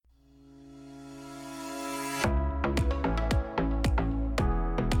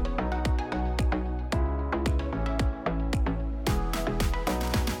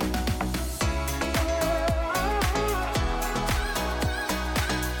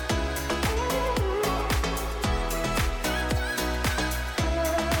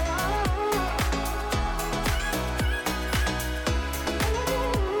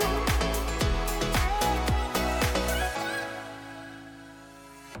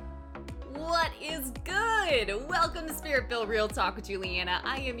What is good? Welcome to Spirit-Filled Real Talk with Juliana.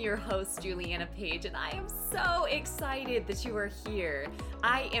 I am your host, Juliana Page, and I am so excited that you are here.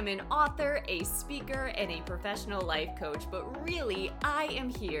 I am an author, a speaker, and a professional life coach, but really, I am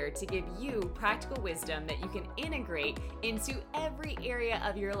here to give you practical wisdom that you can integrate into every area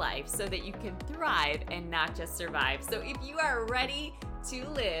of your life so that you can thrive and not just survive. So if you are ready to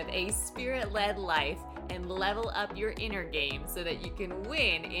live a spirit-led life and level up your inner game so that you can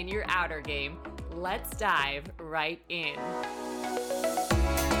win in your outer game, let's dive right in.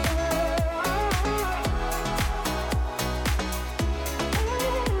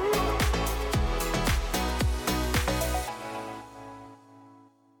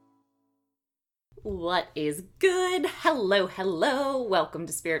 What is good? Hello. Welcome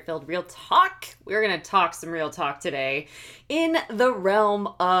to Spirit-Filled Real Talk. We're going to talk some real talk today in the realm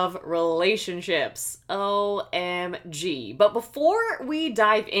of relationships. OMG. But before we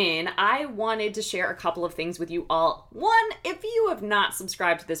dive in, I wanted to share a couple of things with you all. One, if you have not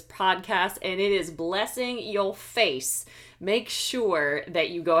subscribed to this podcast and it is blessing your face, make sure that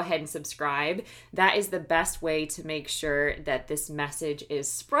you go ahead and subscribe. That is the best way to make sure that this message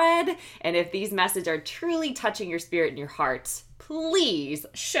is spread. And if these messages are truly touching your spirit and your heart, please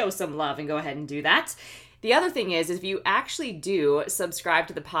show some love and go ahead and do that. The other thing is if you actually do subscribe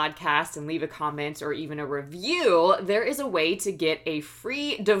to the podcast and leave a comment or even a review, there is a way to get a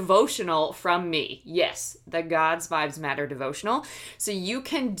free devotional from me. Yes, the God's Vibes Matter devotional. So you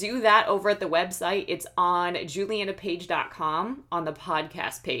can do that over at the website. It's on julianapage.com on the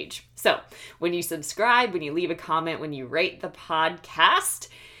podcast page. So when you subscribe, when you leave a comment, when you rate the podcast,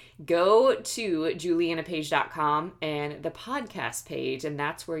 go to julianapage.com and the podcast page, and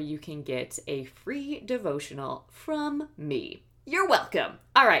that's where you can get a free devotional from me. You're welcome.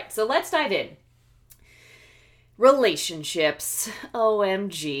 All right, so let's dive in. Relationships.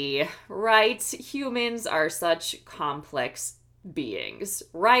 OMG, right? Humans are such complex beings,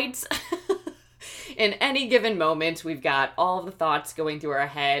 right? In any given moment, we've got all the thoughts going through our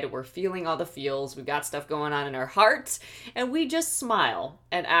head, we're feeling all the feels, we've got stuff going on in our hearts, and we just smile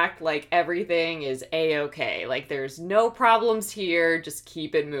and act like everything is a-okay, like there's no problems here, just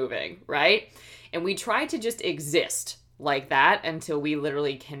keep it moving, right? And we try to just exist like that until we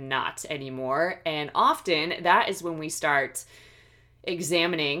literally cannot anymore, and often that is when we start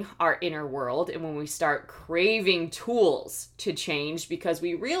examining our inner world and when we start craving tools to change because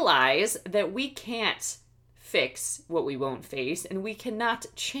we realize that we can't fix what we won't face and we cannot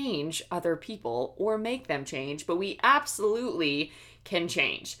change other people or make them change, but we absolutely can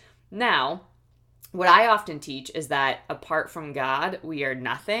change. Now, what I often teach is that apart from God, we are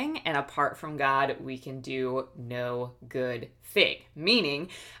nothing, and apart from God, we can do no good thing. Meaning,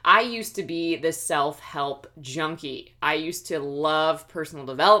 I used to be the self-help junkie. I used to love personal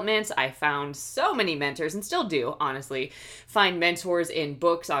development. I found so many mentors, and still do, honestly, find mentors in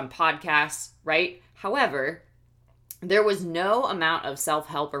books, on podcasts, right? However, there was no amount of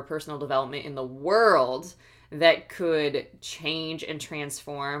self-help or personal development in the world that could change and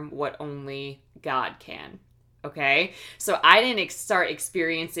transform what only God can, okay? So I didn't start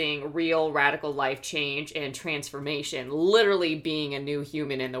experiencing real radical life change and transformation, literally being a new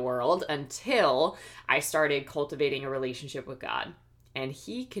human in the world, until I started cultivating a relationship with God. And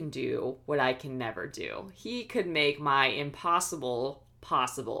He can do what I can never do. He could make my impossible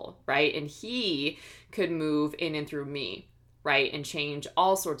possible, right? And He could move in and through me, right? And change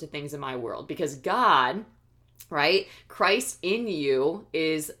all sorts of things in my world because God, right? Christ in you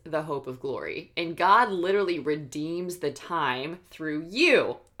is the hope of glory. And God literally redeems the time through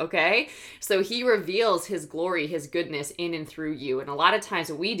you, okay? So He reveals His glory, His goodness in and through you. And a lot of times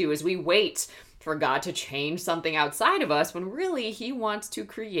what we do is we wait for God to change something outside of us when really He wants to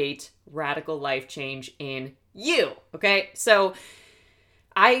create radical life change in you, okay? So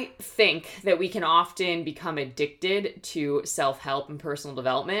I think that we can often become addicted to self-help and personal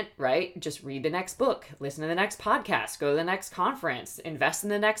development, right? Just read the next book, listen to the next podcast, go to the next conference, invest in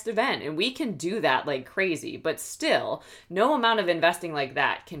the next event. And we can do that like crazy, but still, no amount of investing like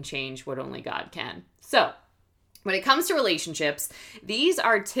that can change what only God can. So when it comes to relationships, these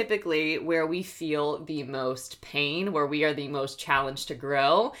are typically where we feel the most pain, where we are the most challenged to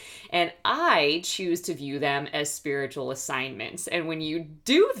grow. And I choose to view them as spiritual assignments. And when you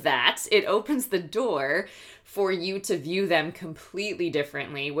do that, it opens the door for you to view them completely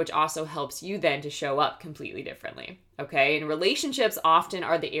differently, which also helps you then to show up completely differently. Okay, and relationships often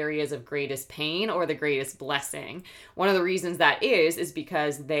are the areas of greatest pain or the greatest blessing. One of the reasons that is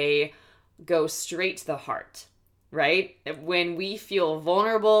because they go straight to the heart. Right? When we feel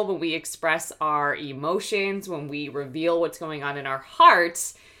vulnerable, when we express our emotions, when we reveal what's going on in our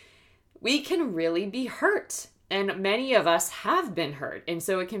hearts, we can really be hurt. And many of us have been hurt. And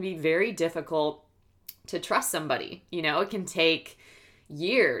so it can be very difficult to trust somebody. It can take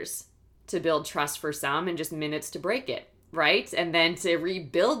years to build trust for some and just minutes to break it, right? And then to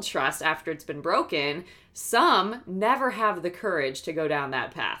rebuild trust after it's been broken, some never have the courage to go down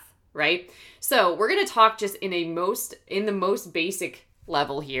that path, right? So we're going to talk just in the most basic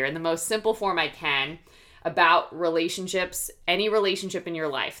level here, in the most simple form I can, about relationships, any relationship in your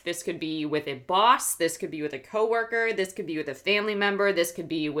life. This could be with a boss, this could be with a coworker, this could be with a family member, this could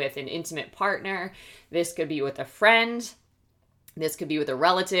be with an intimate partner, this could be with a friend, this could be with a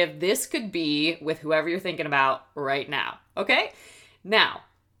relative, this could be with whoever you're thinking about right now, okay? Now,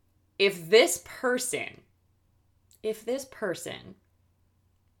 if this person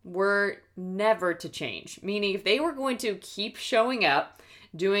were never to change, meaning if they were going to keep showing up,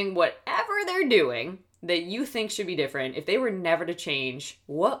 doing whatever they're doing that you think should be different, if they were never to change,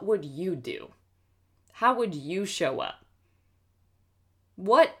 what would you do? How would you show up?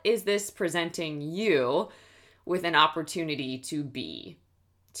 What is this presenting you with an opportunity to be,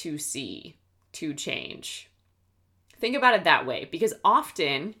 to see, to change? Think about it that way, because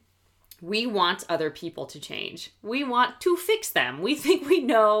often we want other people to change. We want to fix them. We think we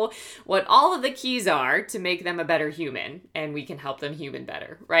know what all of the keys are to make them a better human, and we can help them human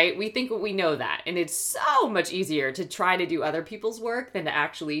better, right? We think we know that, and it's so much easier to try to do other people's work than to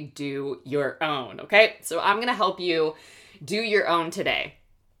actually do your own, okay? So I'm going to help you do your own today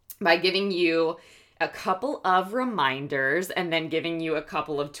by giving you a couple of reminders and then giving you a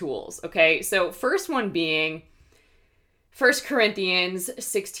couple of tools, okay? So first one being 1 Corinthians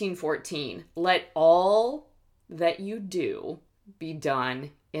 16:14, let all that you do be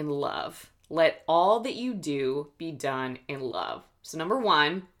done in love. Let all that you do be done in love. So number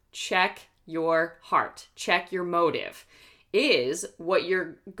one, check your heart. Check your motive. Is what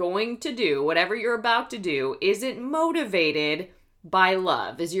you're going to do, whatever you're about to do, is it motivated by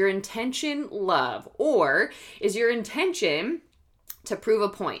love? Is your intention love? Or is your intention to prove a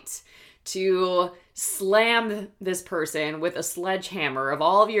point? To slam this person with a sledgehammer of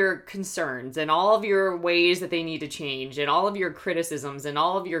all of your concerns and all of your ways that they need to change and all of your criticisms and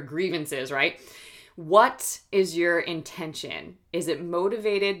all of your grievances, right? What is your intention? Is it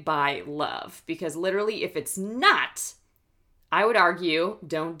motivated by love? Because literally, if it's not, I would argue,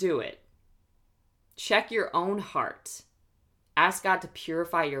 don't do it. Check your own heart. Ask God to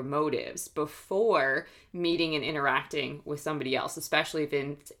purify your motives before meeting and interacting with somebody else, especially if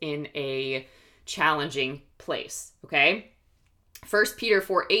it's in a challenging place, okay? 1 Peter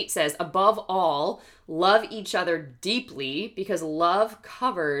 4:8 says, above all, love each other deeply because love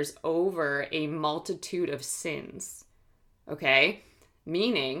covers over a multitude of sins, okay?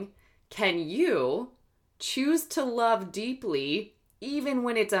 Meaning, can you choose to love deeply even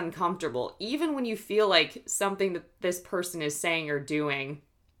when it's uncomfortable, even when you feel like something that this person is saying or doing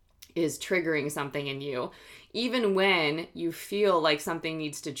is triggering something in you, even when you feel like something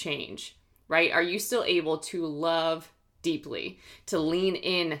needs to change, right? Are you still able to love deeply, to lean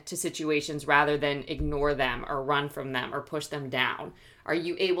in to situations rather than ignore them or run from them or push them down? Are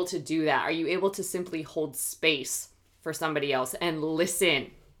you able to do that? Are you able to simply hold space for somebody else and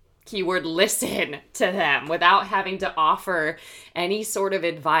listen? Keyword listen to them without having to offer any sort of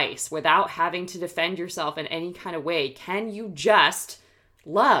advice, without having to defend yourself in any kind of way. Can you just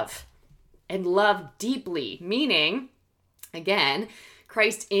love and love deeply? Meaning, again,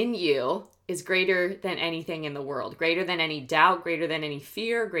 Christ in you is greater than anything in the world, greater than any doubt, greater than any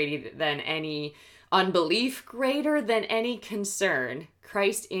fear, greater than any unbelief, greater than any concern.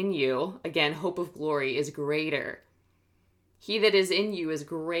 Christ in you, again, hope of glory, is greater. He that is in you is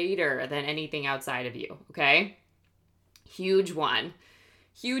greater than anything outside of you, okay? Huge one.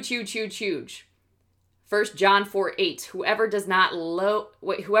 Huge, huge, huge, huge. 1 John 4:8, whoever does not love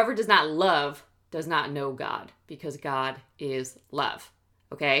does not know God, because God is love,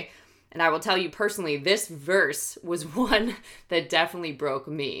 okay? And I will tell you personally, this verse was one that definitely broke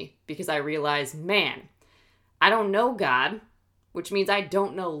me, because I realized, man, I don't know God, which means I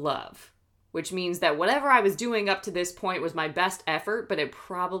don't know love. Which means that whatever I was doing up to this point was my best effort, but it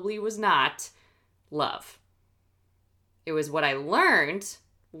probably was not love. It was what I learned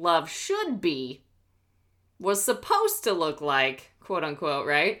love should be, was supposed to look like, quote unquote,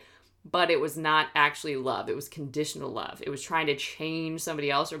 right? But it was not actually love. It was conditional love. It was trying to change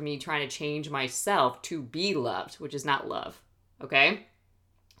somebody else or me trying to change myself to be loved, which is not love, okay?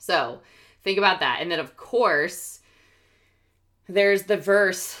 So think about that. And then, of course, there's the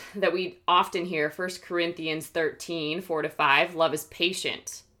verse that we often hear, 1 Corinthians 13:4-5. Love is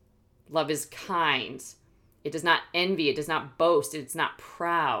patient. Love is kind. It does not envy. It does not boast. It's not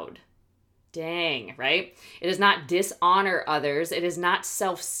proud. Dang, right? It does not dishonor others. It is not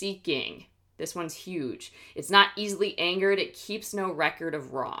self-seeking. This one's huge. It's not easily angered. It keeps no record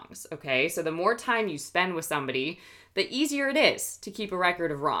of wrongs, okay? So the more time you spend with somebody, the easier it is to keep a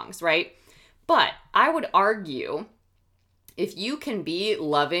record of wrongs, right? But I would argue if you can be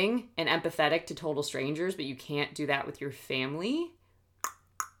loving and empathetic to total strangers, but you can't do that with your family,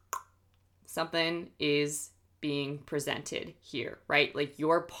 something is being presented here, right? Like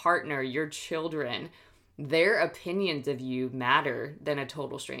your partner, your children, their opinions of you matter than a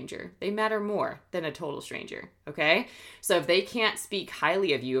total stranger. They matter more than a total stranger, okay? So if they can't speak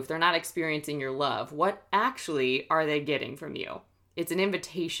highly of you, if they're not experiencing your love, what actually are they getting from you? It's an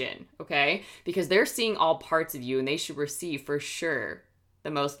invitation, okay? Because they're seeing all parts of you and they should receive for sure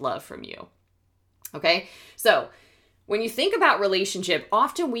the most love from you, okay? So when you think about relationship,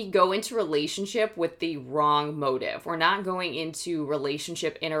 often we go into relationship with the wrong motive. We're not going into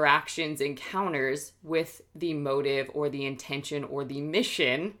relationship interactions, encounters with the motive or the intention or the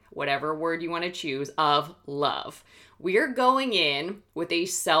mission, whatever word you want to choose, of love. We're going in with a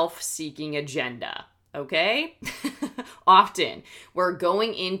self-seeking agenda, okay? Often we're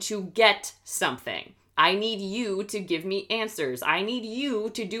going in to get something. I need you to give me answers. I need you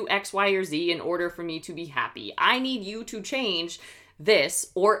to do X, Y, or Z in order for me to be happy. I need you to change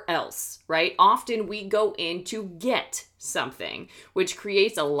this or else, right? Often we go in to get something, which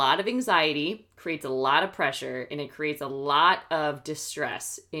creates a lot of anxiety, creates a lot of pressure, and it creates a lot of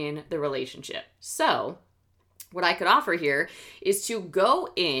distress in the relationship. So what I could offer here is to go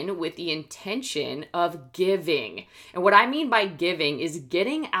in with the intention of giving. And what I mean by giving is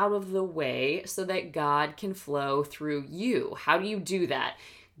getting out of the way so that God can flow through you. How do you do that?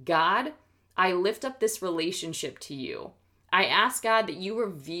 God, I lift up this relationship to you. I ask God that you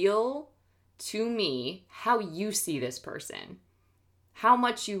reveal to me how you see this person, how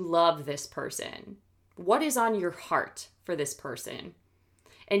much you love this person, what is on your heart for this person.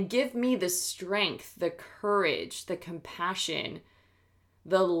 And give me the strength, the courage, the compassion,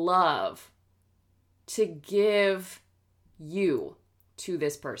 the love to give you to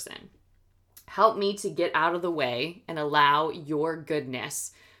this person. Help me to get out of the way and allow your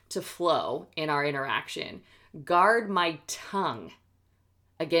goodness to flow in our interaction. Guard my tongue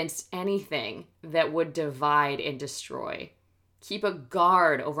against anything that would divide and destroy. Keep a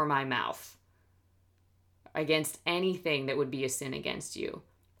guard over my mouth against anything that would be a sin against you.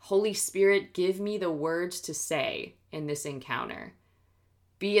 Holy Spirit, give me the words to say in this encounter.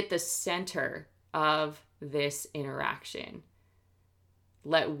 Be at the center of this interaction.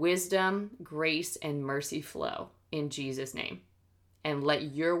 Let wisdom, grace, and mercy flow in Jesus' name. And let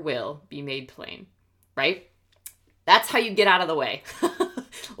your will be made plain, right? That's how you get out of the way.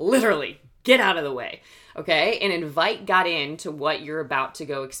 Literally, get out of the way, okay? And invite God into what you're about to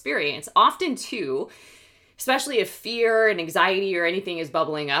go experience. Often, too, especially if fear and anxiety or anything is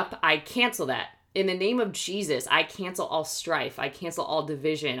bubbling up, I cancel that. In the name of Jesus, I cancel all strife. I cancel all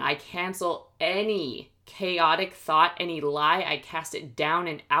division. I cancel any chaotic thought, any lie. I cast it down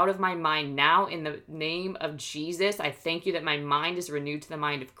and out of my mind now in the name of Jesus. I thank you that my mind is renewed to the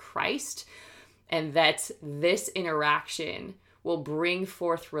mind of Christ and that this interaction will bring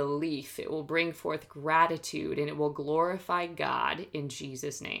forth relief. It will bring forth gratitude and it will glorify God in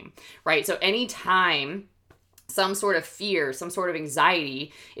Jesus' name, right? So anytime some sort of fear, some sort of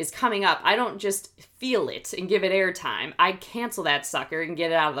anxiety is coming up, I don't just feel it and give it airtime. I cancel that sucker and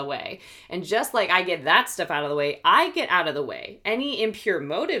get it out of the way. And just like I get that stuff out of the way, I get out of the way. Any impure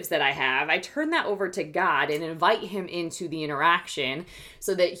motives that I have, I turn that over to God and invite him into the interaction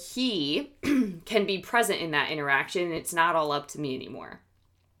so that he can be present in that interaction and it's not all up to me anymore.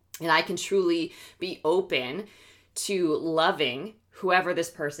 And I can truly be open to loving whoever this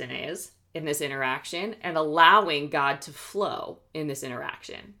person is in this interaction and allowing God to flow in this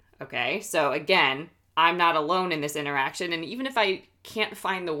interaction. Okay. So again, I'm not alone in this interaction. And even if I can't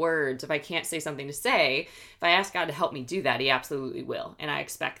find the words, if I can't say something to say, if I ask God to help me do that, he absolutely will. And I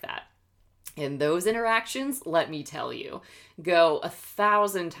expect that. And those interactions, let me tell you, go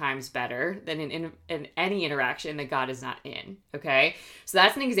 1,000 times better than in any interaction that God is not in, okay? So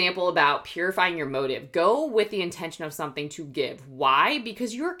that's an example about purifying your motive. Go with the intention of something to give. Why?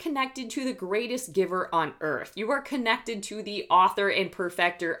 Because you're connected to the greatest giver on earth. You are connected to the author and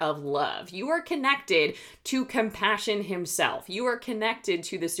perfecter of love. You are connected to compassion himself. You are connected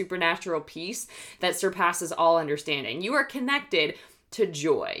to the supernatural peace that surpasses all understanding. You are connected to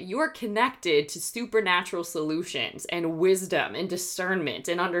joy. You are connected to supernatural solutions and wisdom and discernment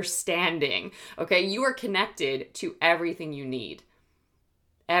and understanding. Okay, you are connected to everything you need.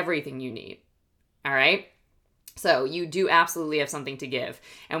 Everything you need. All right? So you do absolutely have something to give.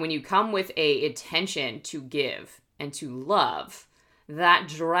 And when you come with a intention to give and to love, that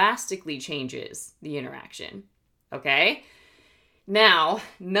drastically changes the interaction. Okay? Now,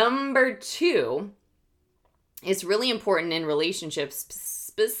 number 2, it's really important in relationships,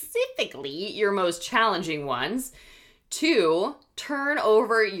 specifically your most challenging ones, to turn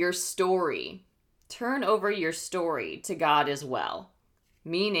over your story. Turn over your story to God as well.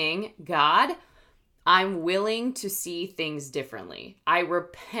 Meaning, God, I'm willing to see things differently. I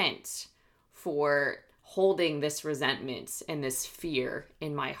repent for holding this resentment and this fear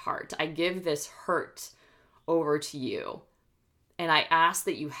in my heart. I give this hurt over to you. And I ask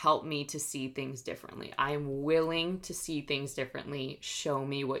that you help me to see things differently. I am willing to see things differently. Show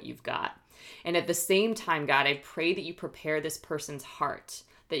me what you've got. And at the same time, God, I pray that you prepare this person's heart,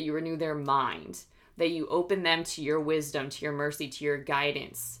 that you renew their mind, that you open them to your wisdom, to your mercy, to your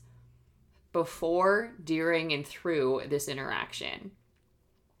guidance before, during, and through this interaction.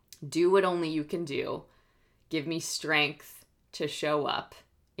 Do what only you can do. Give me strength to show up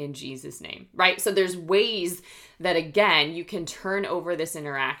in Jesus' name, right? So there's ways that, again, you can turn over this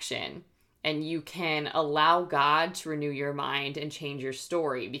interaction and you can allow God to renew your mind and change your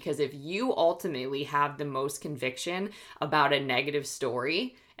story. Because if you ultimately have the most conviction about a negative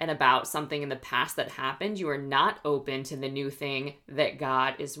story and about something in the past that happened, you are not open to the new thing that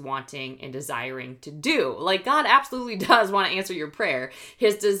God is wanting and desiring to do. Like, God absolutely does want to answer your prayer.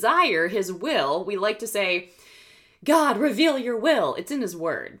 His desire, his will, we like to say, God, reveal your will. It's in his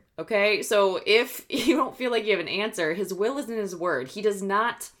word, okay? So if you don't feel like you have an answer, his will is in his word. He does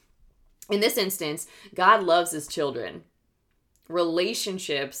not, in this instance, God loves his children.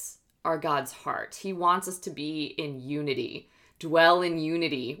 Relationships are God's heart. He wants us to be in unity, dwell in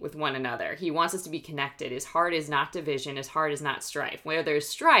unity with one another. He wants us to be connected. His heart is not division. His heart is not strife. Where there's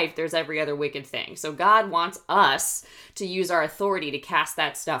strife, there's every other wicked thing. So God wants us to use our authority to cast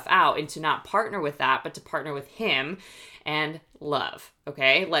that stuff out and to not partner with that, but to partner with him and love.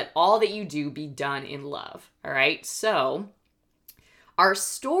 Okay? Let all that you do be done in love. All right? So our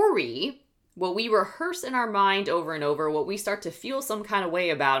story, what we rehearse in our mind over and over, what we start to feel some kind of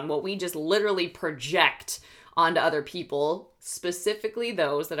way about, and what we just literally project onto other people, specifically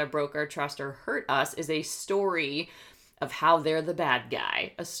those that have broke our trust or hurt us, is a story of how they're the bad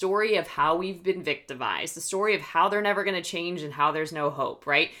guy, a story of how we've been victimized, a story of how they're never going to change and how there's no hope,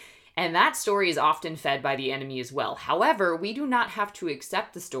 right? And that story is often fed by the enemy as well. However, we do not have to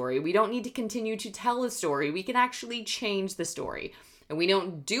accept the story. We don't need to continue to tell the story. We can actually change the story. And we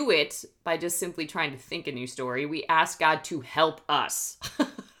don't do it by just simply trying to think a new story. We ask God to help us.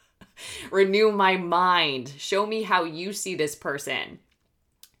 Renew my mind. Show me how you see this person,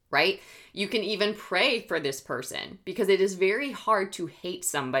 right? You can even pray for this person because it is very hard to hate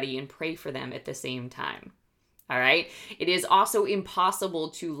somebody and pray for them at the same time. All right. It is also impossible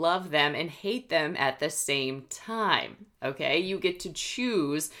to love them and hate them at the same time. Okay. You get to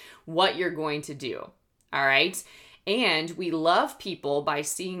choose what you're going to do. All right. And we love people by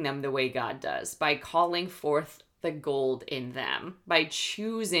seeing them the way God does, by calling forth the gold in them, by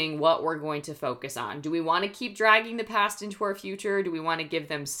choosing what we're going to focus on. Do we want to keep dragging the past into our future? Or do we want to give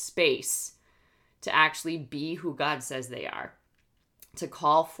them space to actually be who God says they are, to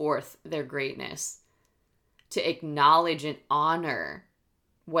call forth their greatness, to acknowledge and honor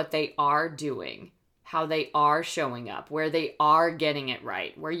what they are doing, how they are showing up, where they are getting it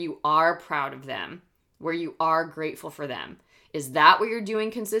right, where you are proud of them, where you are grateful for them? Is that what you're doing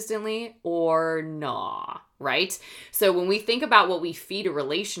consistently or nah, right? So when we think about what we feed a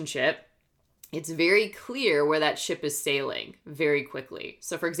relationship, it's very clear where that ship is sailing very quickly.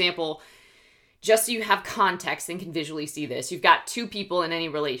 So for example, just so you have context and can visually see this, you've got two people in any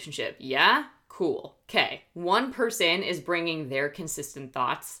relationship. Yeah? Cool. Okay. One person is bringing their consistent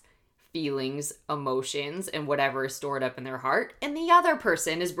thoughts, feelings, emotions, and whatever is stored up in their heart. And the other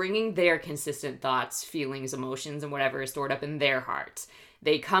person is bringing their consistent thoughts, feelings, emotions, and whatever is stored up in their heart.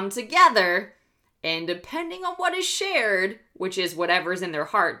 They come together, and depending on what is shared, which is whatever's in their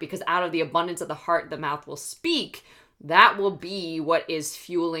heart, because out of the abundance of the heart, the mouth will speak, that will be what is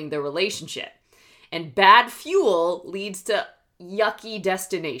fueling the relationship. And bad fuel leads to yucky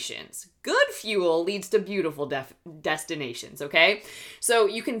destinations. Good fuel leads to beautiful destinations, okay? So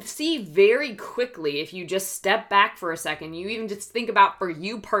you can see very quickly, if you just step back for a second, you even just think about for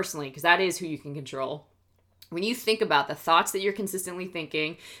you personally, because that is who you can control. When you think about the thoughts that you're consistently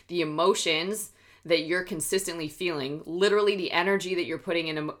thinking, the emotions that you're consistently feeling, literally the energy that you're putting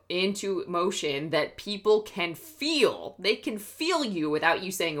into motion that people can feel. They can feel you without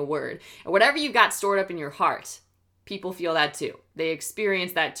you saying a word. And whatever you've got stored up in your heart, People feel that too. They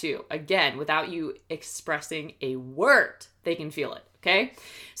experience that too. Again, without you expressing a word, they can feel it, okay?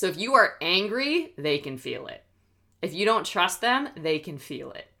 So if you are angry, they can feel it. If you don't trust them, they can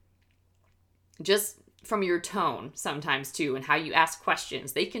feel it. Just from your tone sometimes too, and how you ask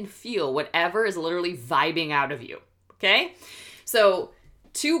questions, they can feel whatever is literally vibing out of you, okay? So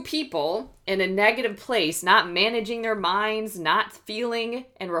two people in a negative place, not managing their minds, not feeling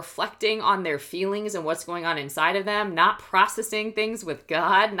and reflecting on their feelings and what's going on inside of them, not processing things with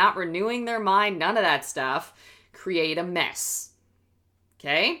God, not renewing their mind, none of that stuff, create a mess,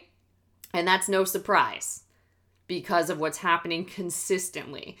 okay? And that's no surprise because of what's happening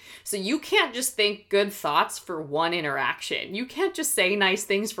consistently. So you can't just think good thoughts for one interaction. You can't just say nice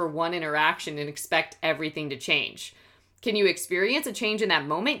things for one interaction and expect everything to change. Can you experience a change in that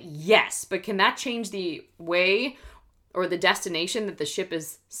moment? Yes, but can that change the way or the destination that the ship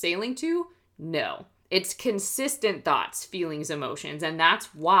is sailing to? No. It's consistent thoughts, feelings, emotions, and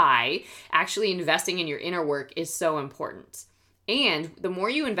that's why actually investing in your inner work is so important. And the more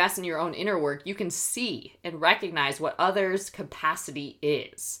you invest in your own inner work, you can see and recognize what others' capacity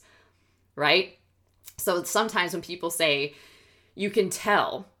is, right? So sometimes when people say, you can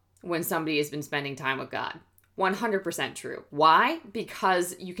tell when somebody has been spending time with God, 100% true. Why?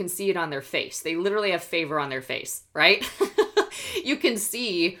 Because you can see it on their face. They literally have favor on their face, right? You can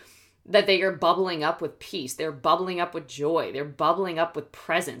see that they are bubbling up with peace. They're bubbling up with joy. They're bubbling up with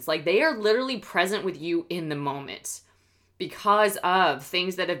presence. Like they are literally present with you in the moment because of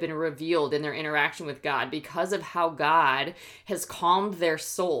things that have been revealed in their interaction with God, because of how God has calmed their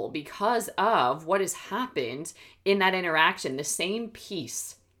soul, because of what has happened in that interaction. The same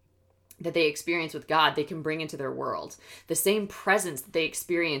peace that they experience with God, they can bring into their world. The same presence that they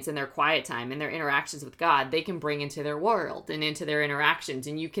experience in their quiet time, in their interactions with God, they can bring into their world and into their interactions,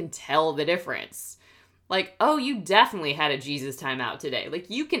 and you can tell the difference. Like, oh, you definitely had a Jesus time out today. Like,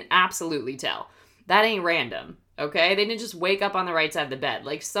 you can absolutely tell. That ain't random, okay? They didn't just wake up on the right side of the bed.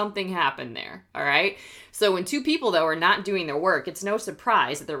 Like, something happened there, all right? So when two people, though, are not doing their work, it's no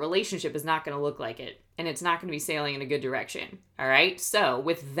surprise that their relationship is not going to look like it. And it's not going to be sailing in a good direction. All right. So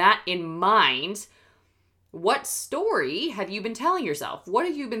with that in mind, what story have you been telling yourself? What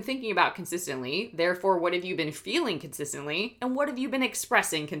have you been thinking about consistently? Therefore, what have you been feeling consistently? And what have you been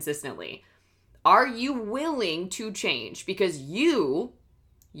expressing consistently? Are you willing to change? Because you,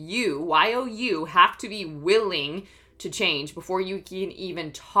 Y-O-U, have to be willing to change before you can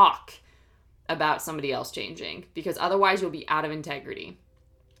even talk about somebody else changing. Because otherwise you'll be out of integrity.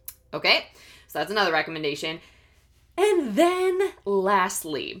 Okay? So that's another recommendation. And then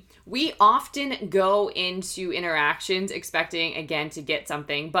lastly, we often go into interactions expecting, again, to get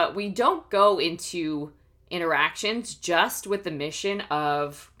something, but we don't go into interactions just with the mission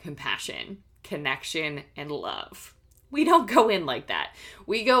of compassion, connection, and love. We don't go in like that.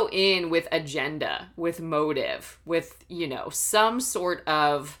 We go in with agenda, with motive, with, some sort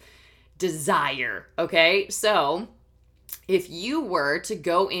of desire, okay? So if you were to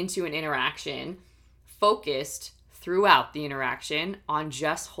go into an interaction focused throughout the interaction on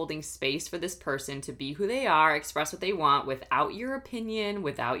just holding space for this person to be who they are, express what they want without your opinion,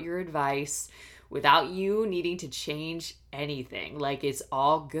 without your advice, without you needing to change anything, like it's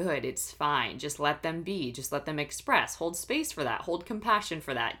all good, it's fine, just let them be, just let them express, hold space for that, hold compassion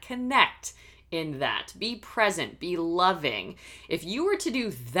for that, connect in that, be present, be loving. If you were to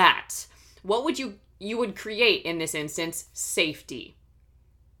do that, what would you would create in this instance? Safety.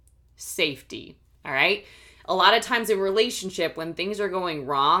 All right? A lot of times in relationship, when things are going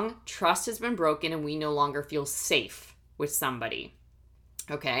wrong, trust has been broken and we no longer feel safe with somebody.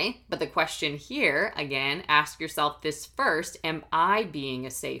 Okay? But the question here, again, ask yourself this first. Am I being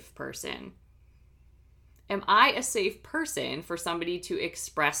a safe person? Am I a safe person for somebody to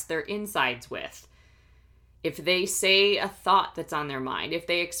express their insides with? If they say a thought that's on their mind, if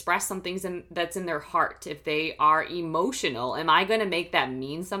they express something that's in their heart, if they are emotional, am I going to make that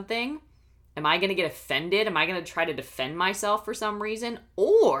mean something? Am I going to get offended? Am I going to try to defend myself for some reason?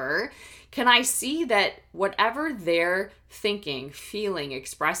 Or can I see that whatever they're thinking, feeling,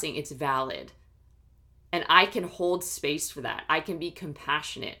 expressing, it's valid? And I can hold space for that. I can be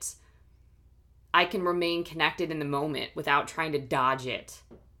compassionate. I can remain connected in the moment without trying to dodge it.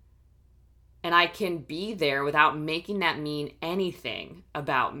 And I can be there without making that mean anything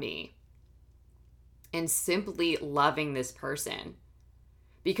about me. And simply loving this person.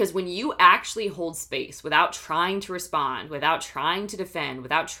 Because when you actually hold space without trying to respond, without trying to defend,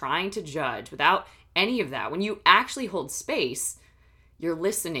 without trying to judge, without any of that, when you actually hold space, you're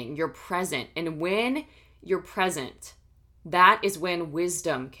listening, you're present. And when you're present, that is when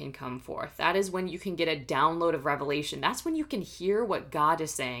wisdom can come forth. That is when you can get a download of revelation. That's when you can hear what God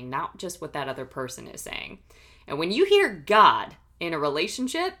is saying, not just what that other person is saying. And when you hear God in a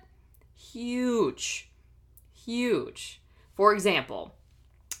relationship, huge, huge. For example,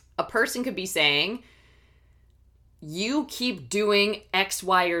 a person could be saying, you keep doing X,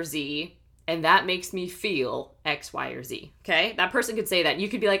 Y, or Z, and that makes me feel X, Y, or Z. Okay? That person could say that. You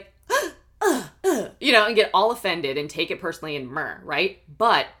could be like, and get all offended and take it personally and right?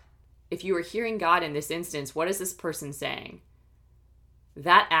 But if you were hearing God in this instance, what is this person saying?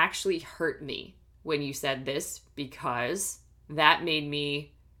 That actually hurt me when you said this, because that made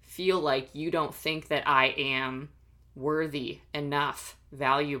me feel like you don't think that I am worthy, enough,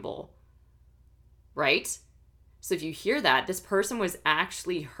 valuable, right? So if you hear that, this person was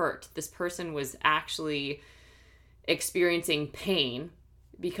actually hurt. This person was actually experiencing pain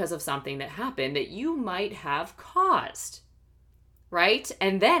because of something that happened that you might have caused, right?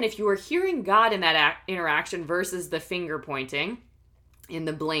 And then if you were hearing God in that interaction versus the finger pointing in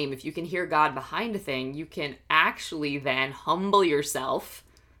the blame, if you can hear God behind a thing, you can actually then humble yourself,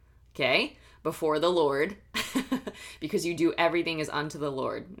 okay, before the Lord, because you do everything as unto the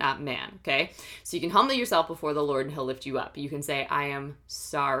Lord, not man, okay? So you can humble yourself before the Lord and he'll lift you up. You can say, I am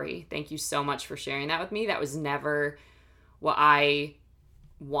sorry. Thank you so much for sharing that with me. That was never what I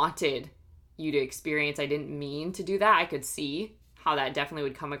wanted you to experience. I didn't mean to do that. I could see how that definitely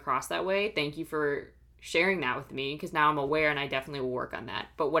would come across that way. Thank you for sharing that with me, because now I'm aware and I definitely will work on that.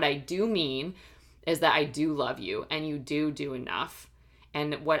 But what I do mean is that I do love you and you do enough.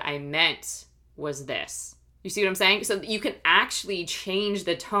 And what I meant was this. You see what I'm saying? So you can actually change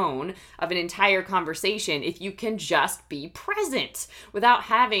the tone of an entire conversation if you can just be present without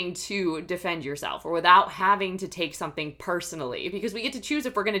having to defend yourself or without having to take something personally, because we get to choose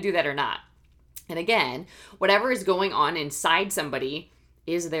if we're going to do that or not. And again, whatever is going on inside somebody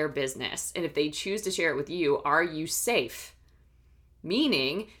is their business. And if they choose to share it with you, are you safe?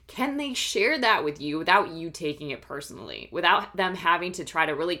 Meaning, can they share that with you without you taking it personally, without them having to try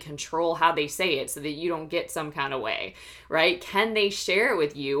to really control how they say it so that you don't get some kind of way, right? Can they share it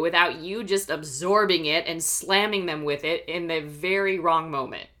with you without you just absorbing it and slamming them with it in the very wrong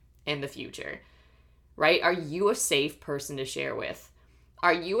moment in the future, right? Are you a safe person to share with?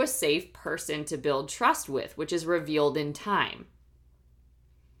 Are you a safe person to build trust with, which is revealed in time?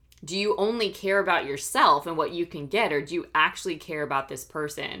 Do you only care about yourself and what you can get, or do you actually care about this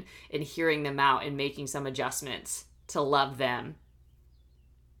person and hearing them out and making some adjustments to love them?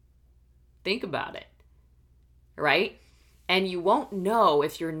 Think about it, right? And you won't know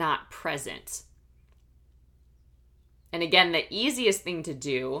if you're not present. And again, the easiest thing to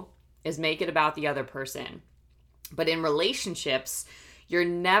do is make it about the other person. But in relationships, you're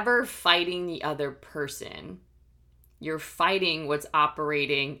never fighting the other person. You're fighting what's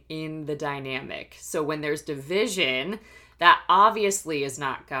operating in the dynamic. So when there's division, that obviously is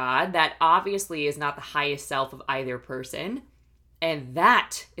not God. That obviously is not the highest self of either person. And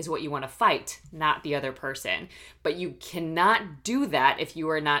that is what you want to fight, not the other person. But you cannot do that if you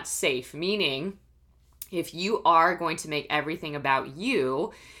are not safe. Meaning, if you are going to make everything about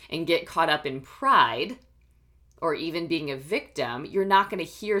you and get caught up in pride or even being a victim, you're not going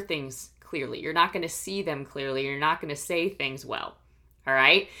to hear things clearly. You're not going to see them clearly. You're not going to say things well. All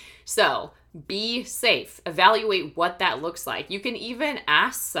right? So be safe. Evaluate what that looks like. You can even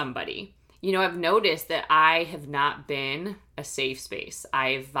ask somebody. I've noticed that I have not been a safe space.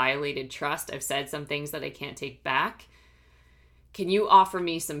 I've violated trust. I've said some things that I can't take back. Can you offer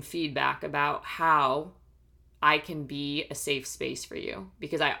me some feedback about how I can be a safe space for you?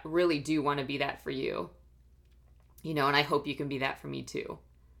 Because I really do want to be that for you. And I hope you can be that for me too.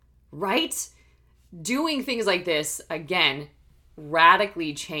 Right? Doing things like this, again,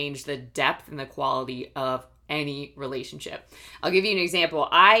 radically change the depth and the quality of any relationship. I'll give you an example.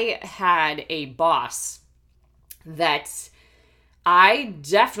 I had a boss that I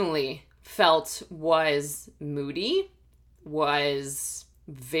definitely felt was moody, was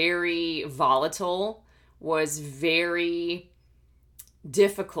very volatile, was very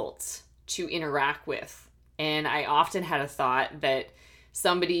difficult to interact with. And I often had a thought that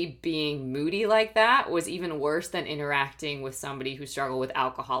somebody being moody like that was even worse than interacting with somebody who struggled with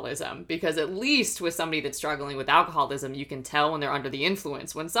alcoholism. Because at least with somebody that's struggling with alcoholism, you can tell when they're under the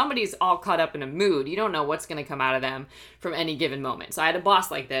influence. When somebody's all caught up in a mood, you don't know what's going to come out of them from any given moment. So I had a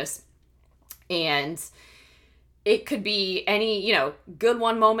boss like this, and it could be any, good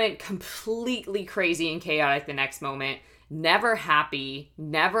one moment, completely crazy and chaotic the next moment. Never happy,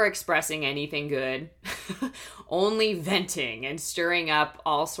 never expressing anything good, only venting and stirring up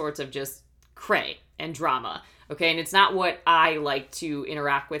all sorts of just cray and drama. Okay. And it's not what I like to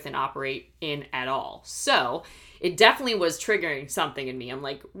interact with and operate in at all. So it definitely was triggering something in me. I'm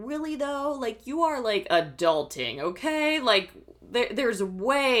like, really though? Like, you are like adulting, okay? Like, there's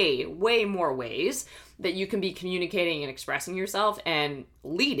way, way more ways that you can be communicating and expressing yourself and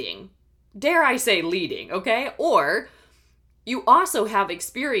leading. Dare I say leading, okay? Or you also have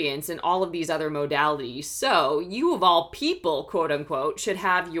experience in all of these other modalities. So you, of all people, quote unquote, should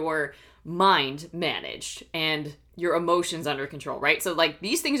have your mind managed and your emotions under control, right? So like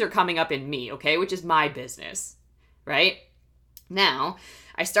these things are coming up in me, okay? Which is my business, right? Now,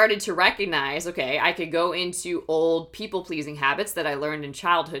 I started to recognize, okay, I could go into old people-pleasing habits that I learned in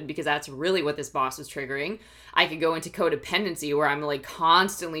childhood because that's really what this boss was triggering. I could go into codependency where I'm like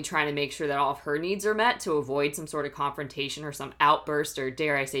constantly trying to make sure that all of her needs are met to avoid some sort of confrontation or some outburst or,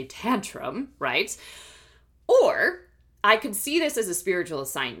 dare I say, tantrum, right? Or I could see this as a spiritual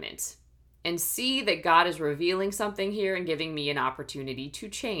assignment and see that God is revealing something here and giving me an opportunity to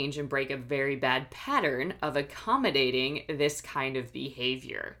change and break a very bad pattern of accommodating this kind of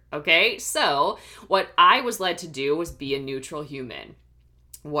behavior. Okay, so what I was led to do was be a neutral human.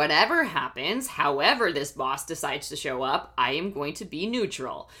 Whatever happens, however this boss decides to show up, I am going to be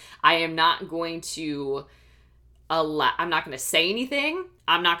neutral. I am not going to I'm not going to say anything.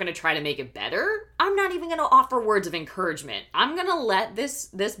 I'm not going to try to make it better. I'm not even going to offer words of encouragement. I'm going to let this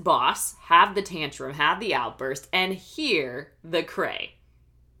boss have the tantrum, have the outburst, and hear the cray.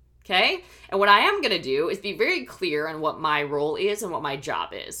 Okay? And what I am going to do is be very clear on what my role is and what my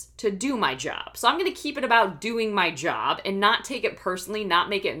job is, to do my job. So I'm going to keep it about doing my job and not take it personally, not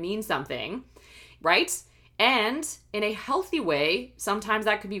make it mean something, right? And in a healthy way, sometimes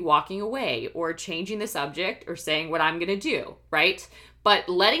that could be walking away or changing the subject or saying what I'm going to do, right? But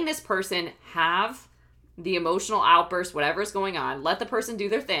letting this person have the emotional outburst, whatever is going on, let the person do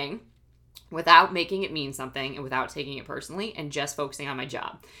their thing without making it mean something and without taking it personally and just focusing on my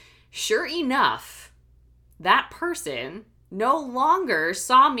job. Sure enough, that person no longer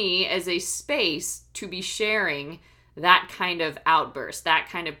saw me as a space to be sharing that kind of outburst, that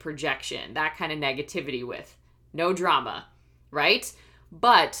kind of projection, that kind of negativity with. No drama, right?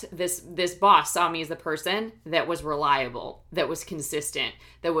 But this boss saw me as the person that was reliable, that was consistent,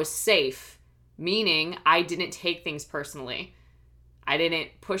 that was safe, meaning I didn't take things personally. I didn't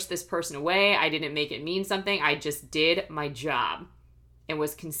push this person away. I didn't make it mean something. I just did my job and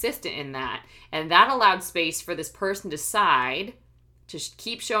was consistent in that. And that allowed space for this person to decide to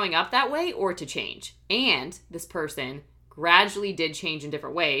keep showing up that way or to change. And this person gradually did change in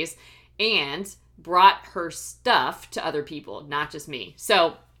different ways and brought her stuff to other people, not just me.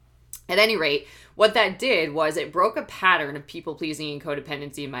 So at any rate, what that did was it broke a pattern of people-pleasing and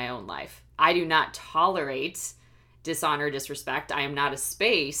codependency in my own life. I do not tolerate dishonor, disrespect. I am not a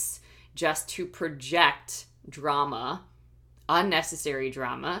space just to project drama, unnecessary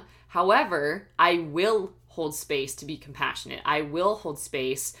drama. However, I will hold space to be compassionate. I will hold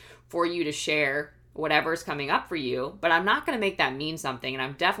space for you to share whatever's coming up for you, but I'm not going to make that mean something, and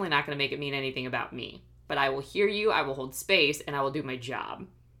I'm definitely not going to make it mean anything about me. But I will hear you, I will hold space, and I will do my job.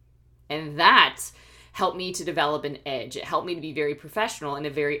 And that helped me to develop an edge. It helped me to be very professional in a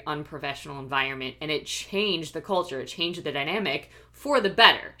very unprofessional environment, and it changed the culture. It changed the dynamic for the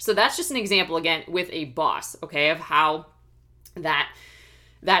better. So that's just an example, again, with a boss, okay, of how that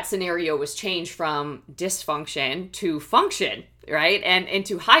scenario was changed from dysfunction to function, right? And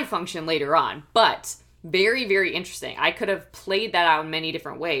into high function later on. But very, very interesting. I could have played that out in many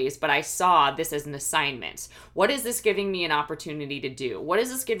different ways, but I saw this as an assignment. What is this giving me an opportunity to do? What is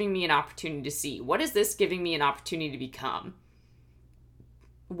this giving me an opportunity to see? What is this giving me an opportunity to become?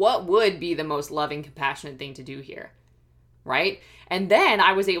 What would be the most loving, compassionate thing to do here, right? And then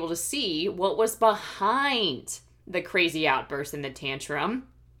I was able to see what was behind the crazy outburst and the tantrum.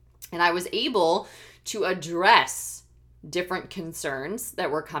 And I was able to address different concerns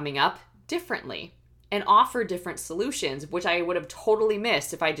that were coming up differently and offer different solutions, which I would have totally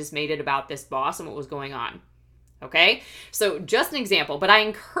missed if I just made it about this boss and what was going on. Okay? So just an example, but I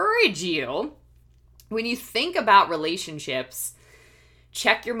encourage you, when you think about relationships,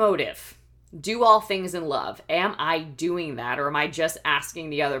 check your motive. Do all things in love. Am I doing that, or am I just asking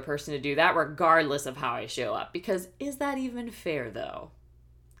the other person to do that regardless of how I show up? Because is that even fair though?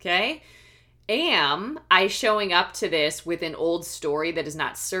 Okay? Am I showing up to this with an old story that is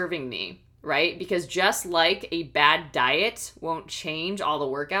not serving me, right? Because just like a bad diet won't change all the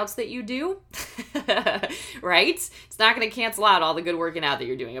workouts that you do, right? It's not going to cancel out all the good working out that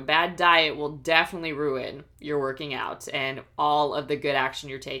you're doing. A bad diet will definitely ruin your working out and all of the good action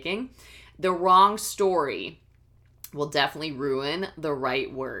you're taking. The wrong story will definitely ruin the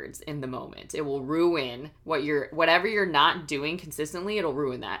right words in the moment. It will ruin whatever you're not doing consistently, it'll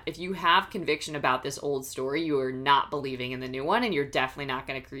ruin that. If you have conviction about this old story, you are not believing in the new one, and you're definitely not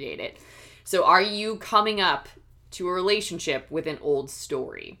going to create it. So are you coming up to a relationship with an old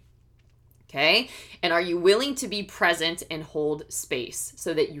story? Okay? And are you willing to be present and hold space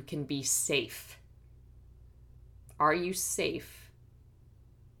so that you can be safe? Are you safe?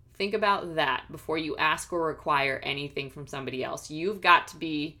 Think about that before you ask or require anything from somebody else. You've got to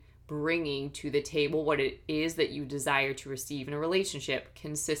be bringing to the table what it is that you desire to receive in a relationship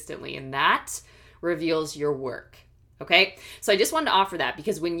consistently, and that reveals your work. Okay? So I just wanted to offer that,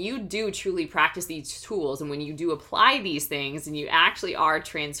 because when you do truly practice these tools and when you do apply these things and you actually are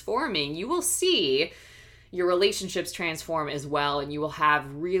transforming, you will see your relationships transform as well, and you will have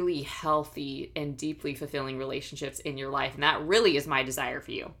really healthy and deeply fulfilling relationships in your life. And that really is my desire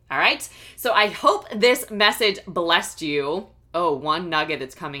for you. All right? So I hope this message blessed you. Oh, one nugget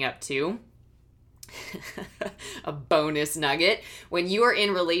that's coming up too. A bonus nugget. When you are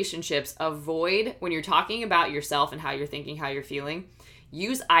in relationships, avoid, when you're talking about yourself and how you're thinking, how you're feeling,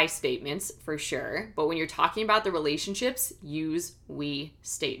 use I statements for sure. But when you're talking about the relationships, use we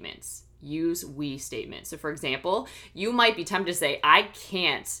statements. Use we statements. So for example, you might be tempted to say, I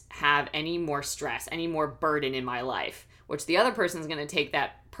can't have any more stress, any more burden in my life, which the other person is going to take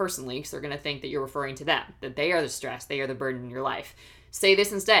that personally, because they're going to think that you're referring to them, that they are the stress, they are the burden in your life. Say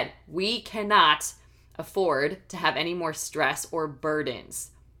this instead: we cannot afford to have any more stress or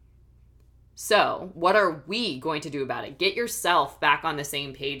burdens. So what are we going to do about it? Get yourself back on the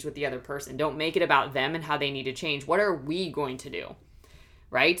same page with the other person. Don't make it about them and how they need to change. What are we going to do?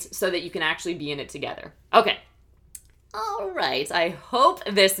 Right? So that you can actually be in it together. Okay. All right. I hope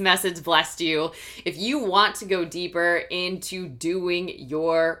this message blessed you. If you want to go deeper into doing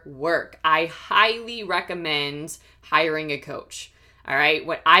your work, I highly recommend hiring a coach. All right.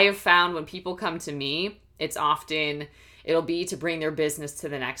 What I have found when people come to me, it'll be to bring their business to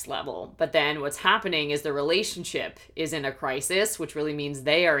the next level. But then what's happening is the relationship is in a crisis, which really means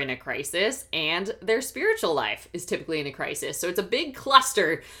they are in a crisis, and their spiritual life is typically in a crisis. So it's a big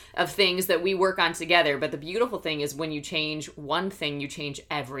cluster of things that we work on together. But the beautiful thing is when you change one thing, you change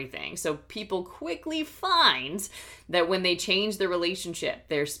everything. So people quickly find that when they change the relationship,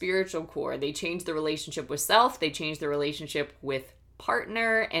 their spiritual core, they change the relationship with self, they change the relationship with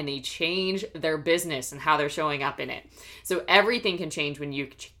partner, and they change their business and how they're showing up in it. So everything can change when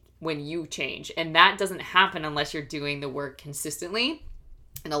you change, and that doesn't happen unless you're doing the work consistently.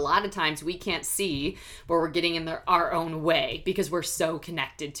 And a lot of times we can't see where we're getting in our own way because we're so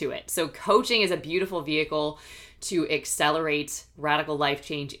connected to it. So coaching is a beautiful vehicle to accelerate radical life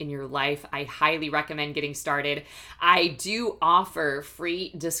change in your life. I highly recommend getting started. I do offer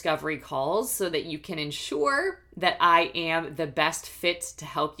free discovery calls so that you can ensure that I am the best fit to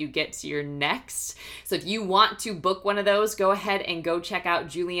help you get to your next. So if you want to book one of those, go ahead and go check out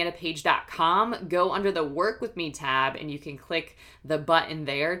juliannapage.com. Go under the Work With Me tab and you can click the button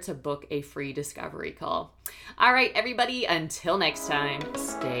there to book a free discovery call. All right, everybody, until next time,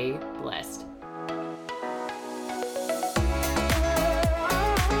 stay blessed.